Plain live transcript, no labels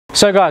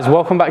So guys,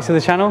 welcome back to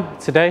the channel.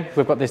 Today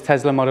we've got this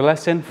Tesla Model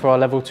S in for our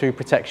level 2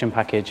 protection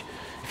package.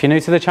 If you're new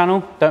to the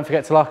channel, don't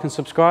forget to like and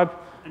subscribe.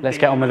 Let's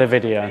get on with the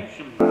video.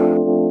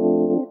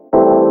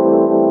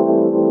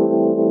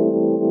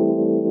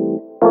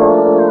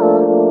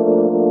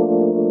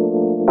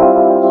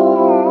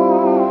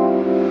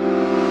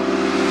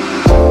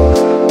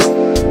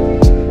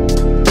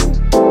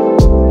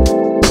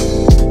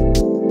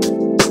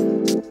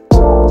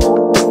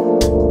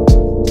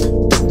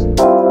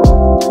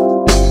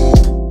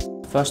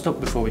 First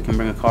up, before we can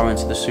bring a car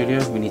into the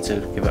studio, we need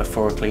to give it a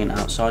thorough clean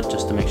outside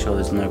just to make sure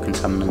there's no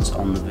contaminants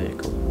on the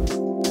vehicle.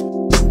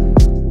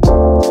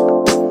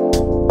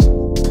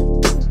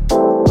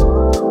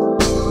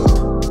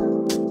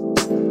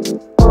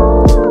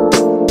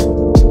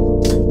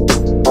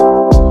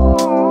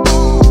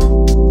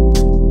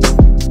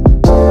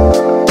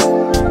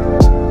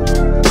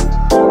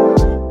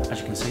 As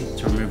you can see,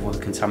 to remove all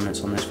the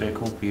contaminants on this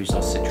vehicle, we used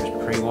our citrus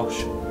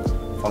pre-wash,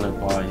 followed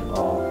by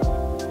our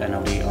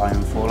NLD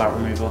iron fallout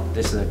remover.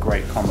 This is a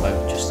great combo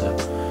just to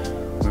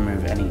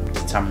remove any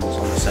contaminants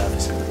on the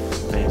surface of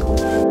the vehicle.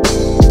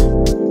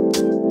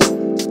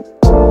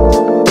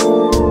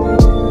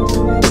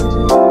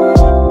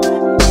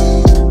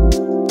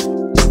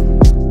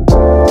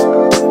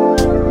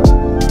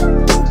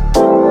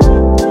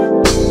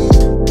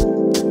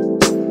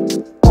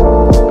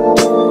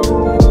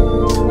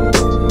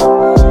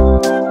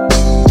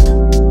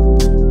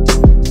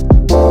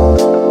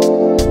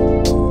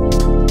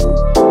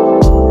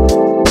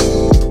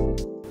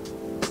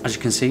 As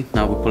you can see,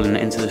 now we're pulling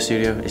it into the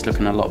studio, it's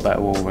looking a lot better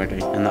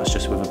already, and that's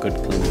just with a good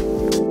clean.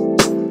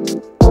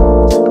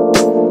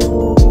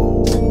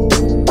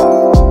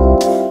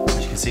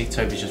 As you can see,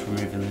 Toby's just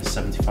removing this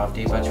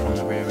 75D badge from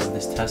the rear of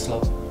this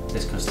Tesla.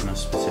 This customer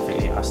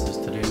specifically asked us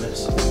to do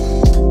this.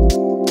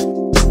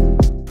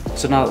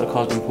 So now that the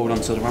car's been pulled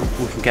onto the ramp,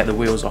 we can get the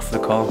wheels off the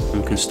car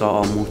and we can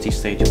start our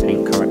multi-stage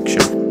paint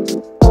correction.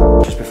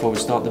 Just before we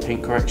start the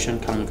paint correction,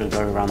 Callum's going to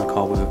go around the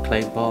car with a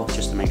clay bar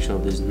just to make sure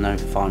there's no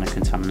finer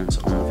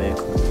contaminants on the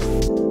vehicle.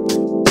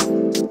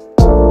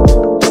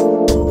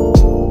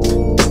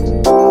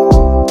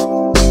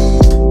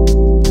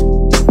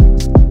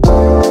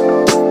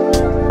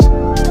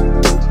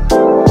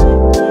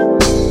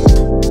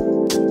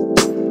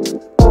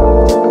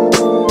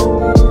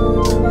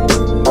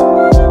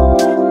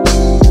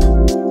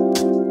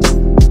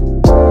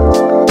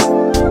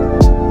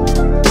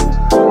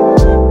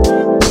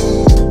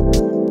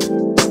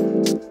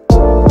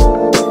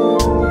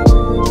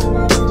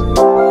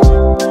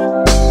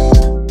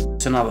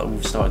 So now that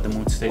we've started the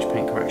multi-stage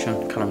paint correction,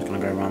 Callum's going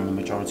to go around the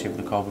majority of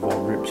the car with our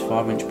Roops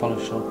 5-inch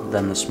polisher.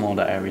 Then the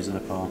smaller areas of the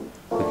car,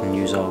 we can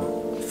use our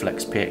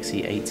Flex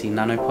PXE 18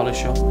 nano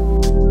polisher.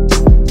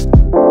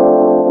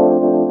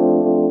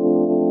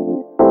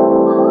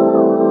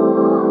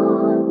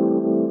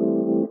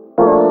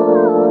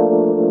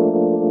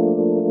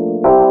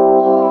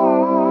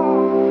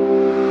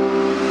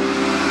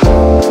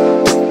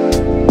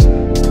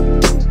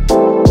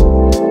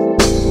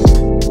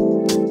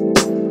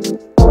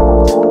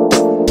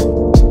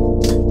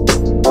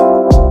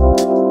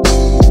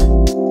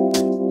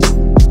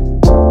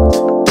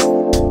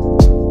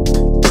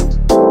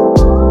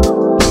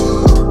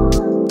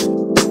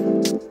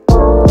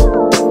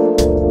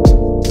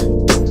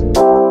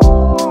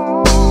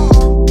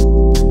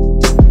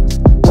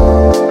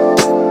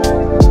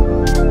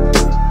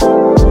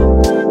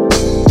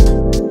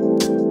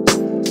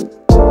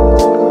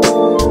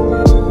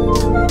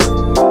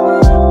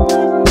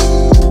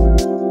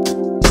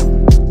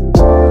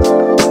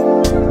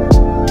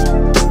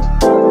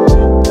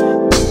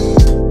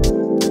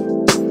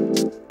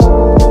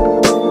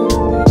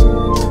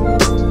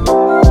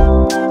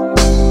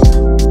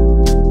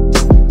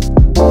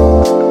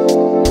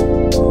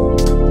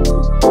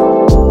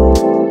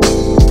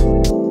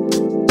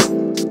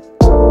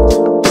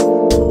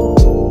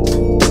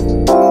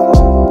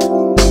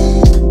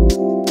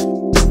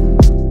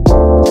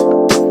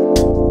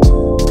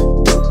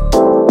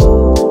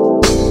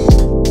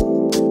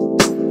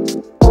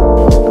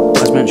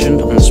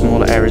 On the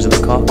smaller areas of the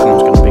car,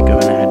 Callum's going to be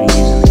going ahead and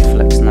using the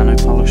Flex Nano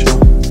Polisher.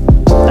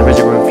 There is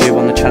a review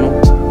on the channel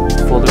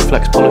for the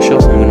Flex Polisher,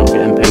 and we're not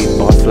getting paid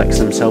by Flex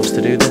themselves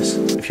to do this.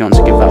 If you want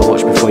to give that a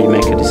watch before you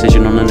make a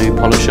decision on a new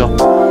polisher,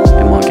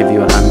 it might give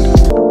you a hand.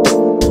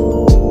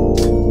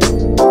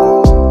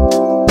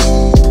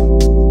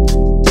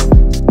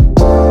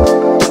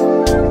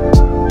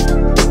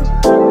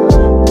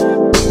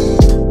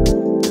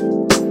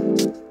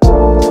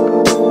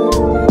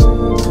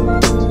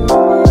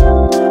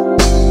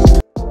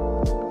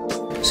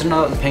 So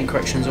now that the paint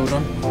correction's all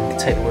done, we can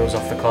take the wheels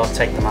off the car,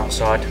 take them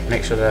outside,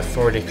 make sure they're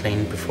thoroughly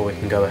clean before we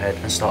can go ahead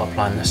and start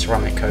applying the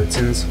ceramic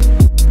coatings.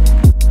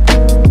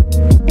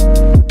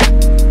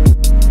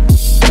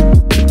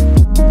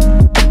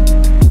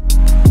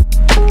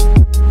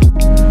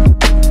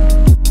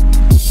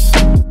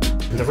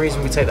 The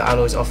reason we take the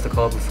alloys off the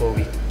car before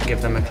we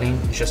give them a clean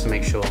is just to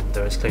make sure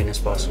they're as clean as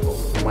possible,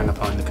 and when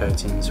applying the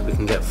coatings we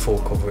can get full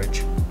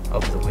coverage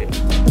of the wheel.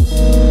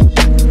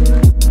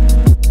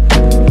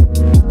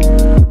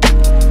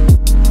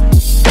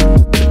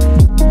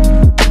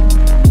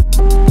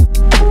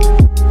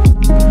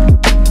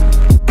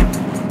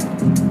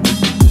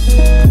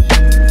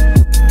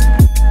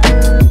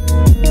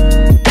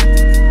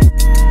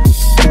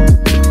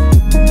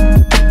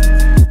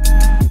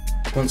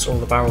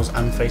 barrels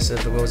and faces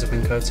of the wheels have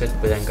been coated,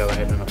 we then go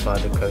ahead and apply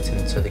the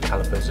coating to the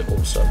calipers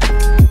also.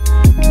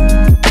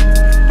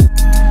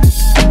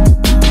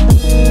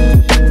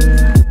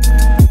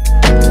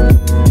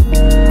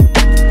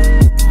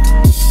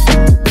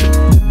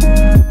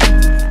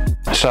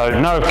 So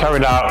now we've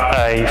carried out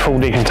a full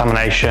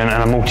decontamination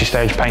and a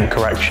multi-stage paint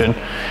correction,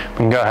 we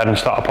can go ahead and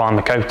start applying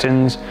the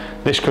coatings.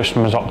 This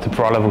customer's opted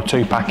for our level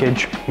 2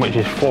 package, which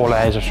is 4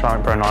 layers of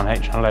Ceramic Pro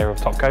 9H and a layer of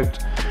top coat,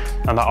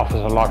 and that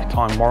offers a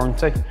lifetime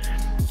warranty.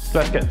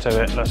 Let's get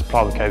to it, let's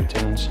apply the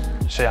coatings,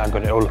 see how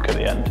good it will look at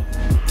the end.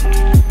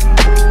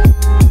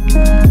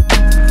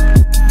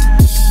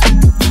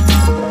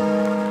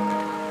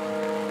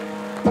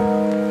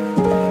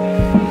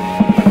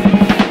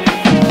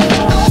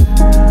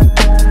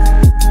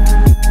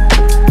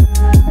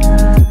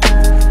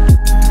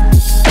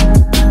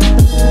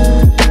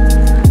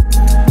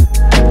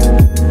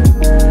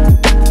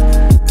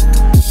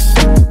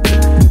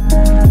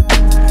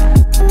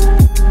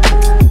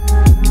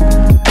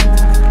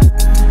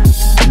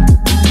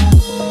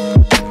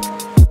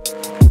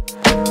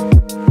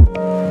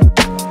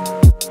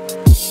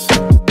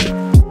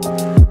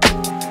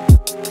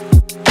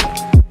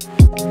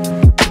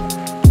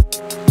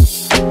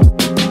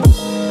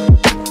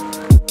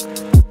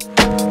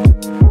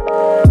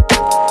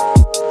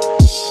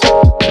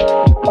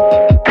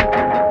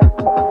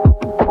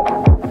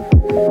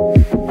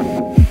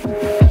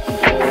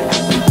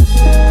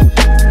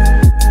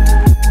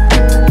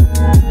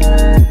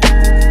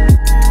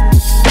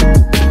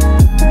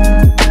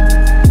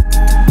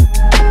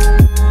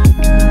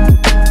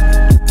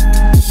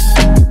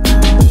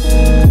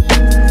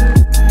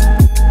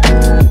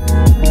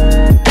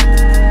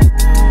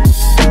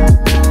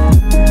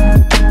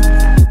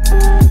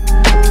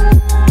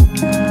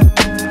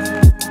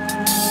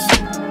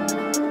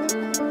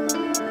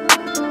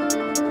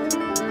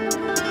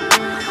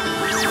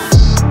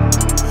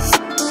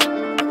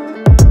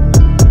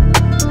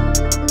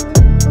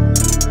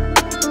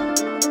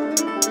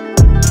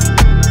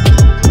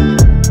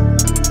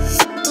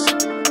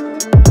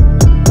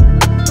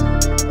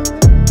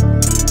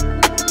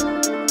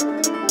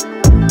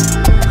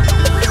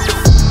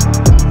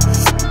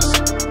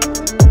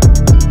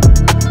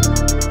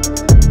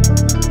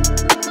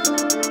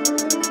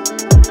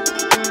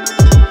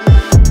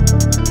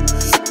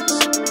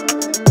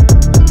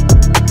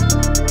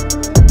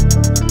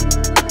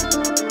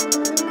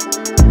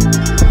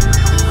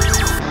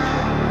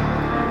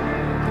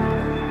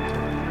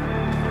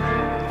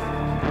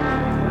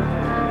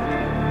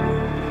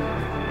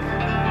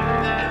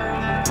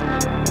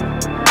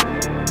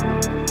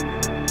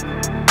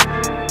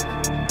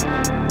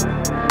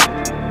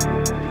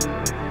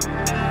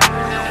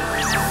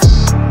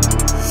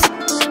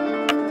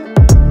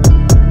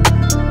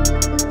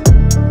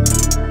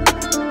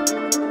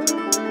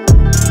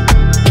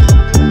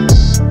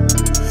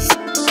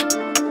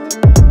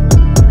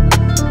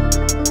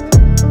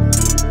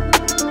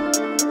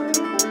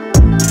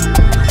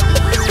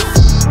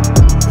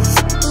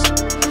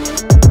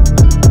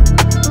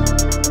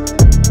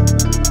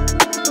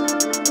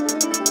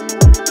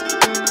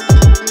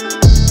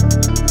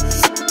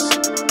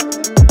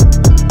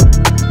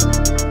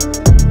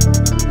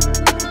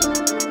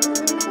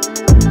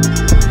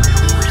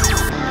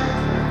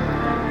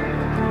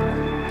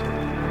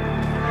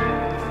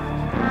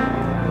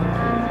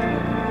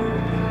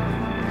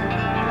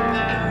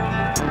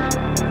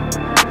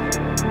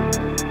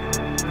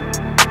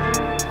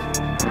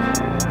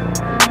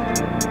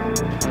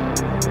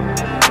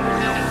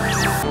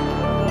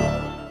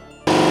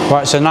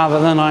 Right, so now that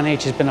the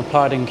 9H has been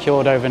applied and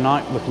cured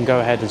overnight, we can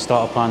go ahead and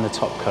start applying the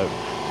top coat.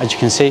 As you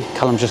can see,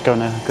 Callum's just going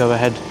to go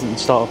ahead and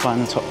start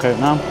applying the top coat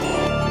now.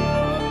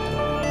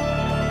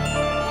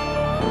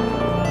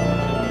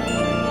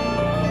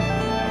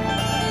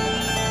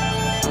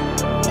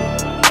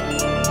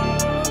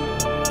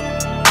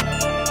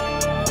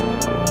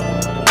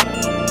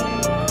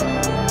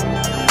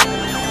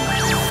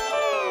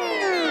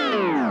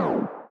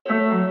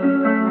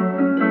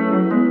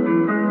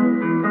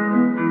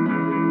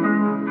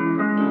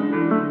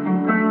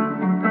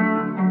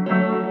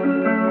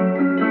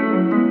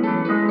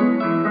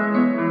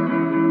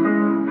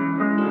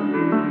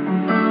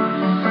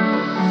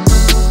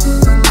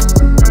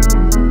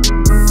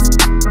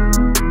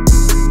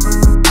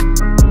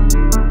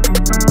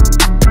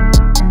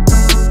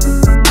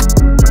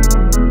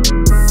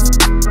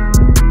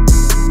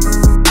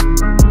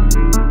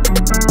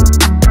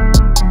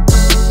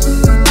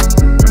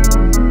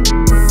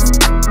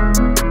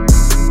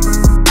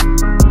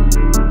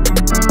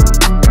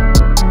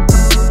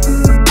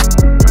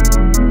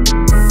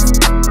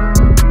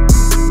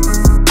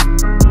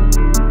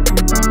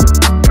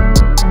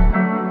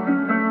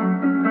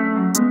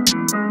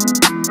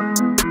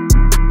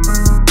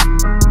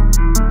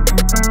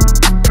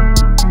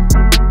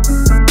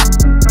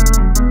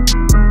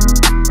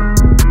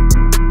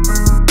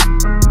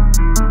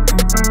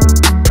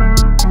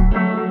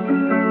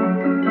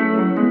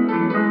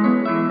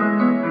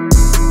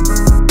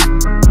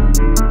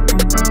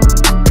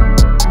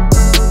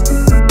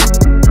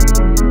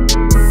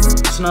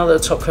 So now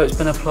that the top coat's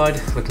been applied,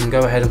 we can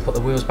go ahead and put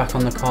the wheels back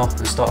on the car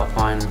and start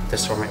applying the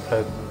ceramic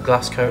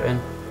glass coating.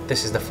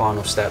 This is the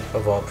final step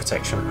of our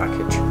protection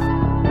package.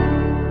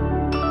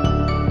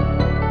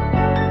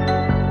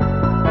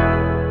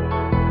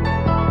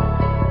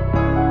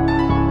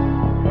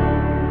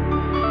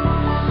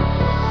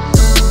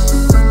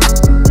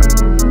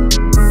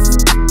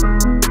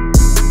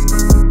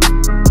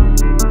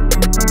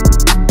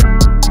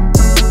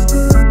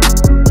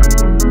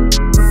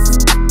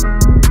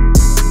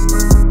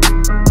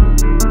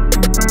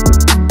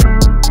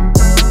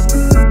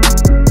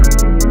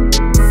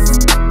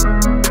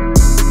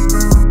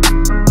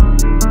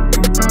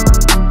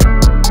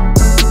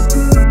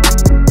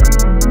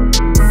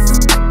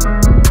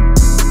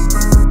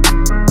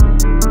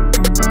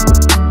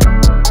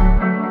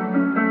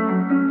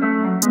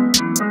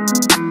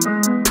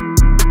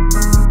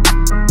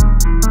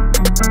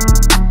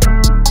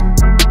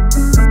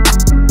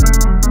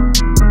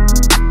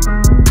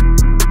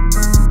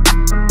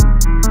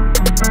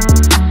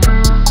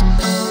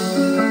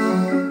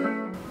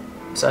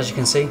 So as you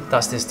can see,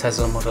 that's this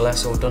Tesla Model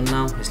S all done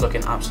now. It's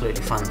looking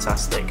absolutely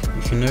fantastic.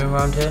 If you're new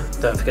around here,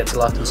 don't forget to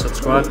like and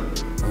subscribe,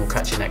 and we'll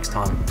catch you next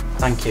time.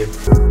 Thank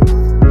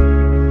you.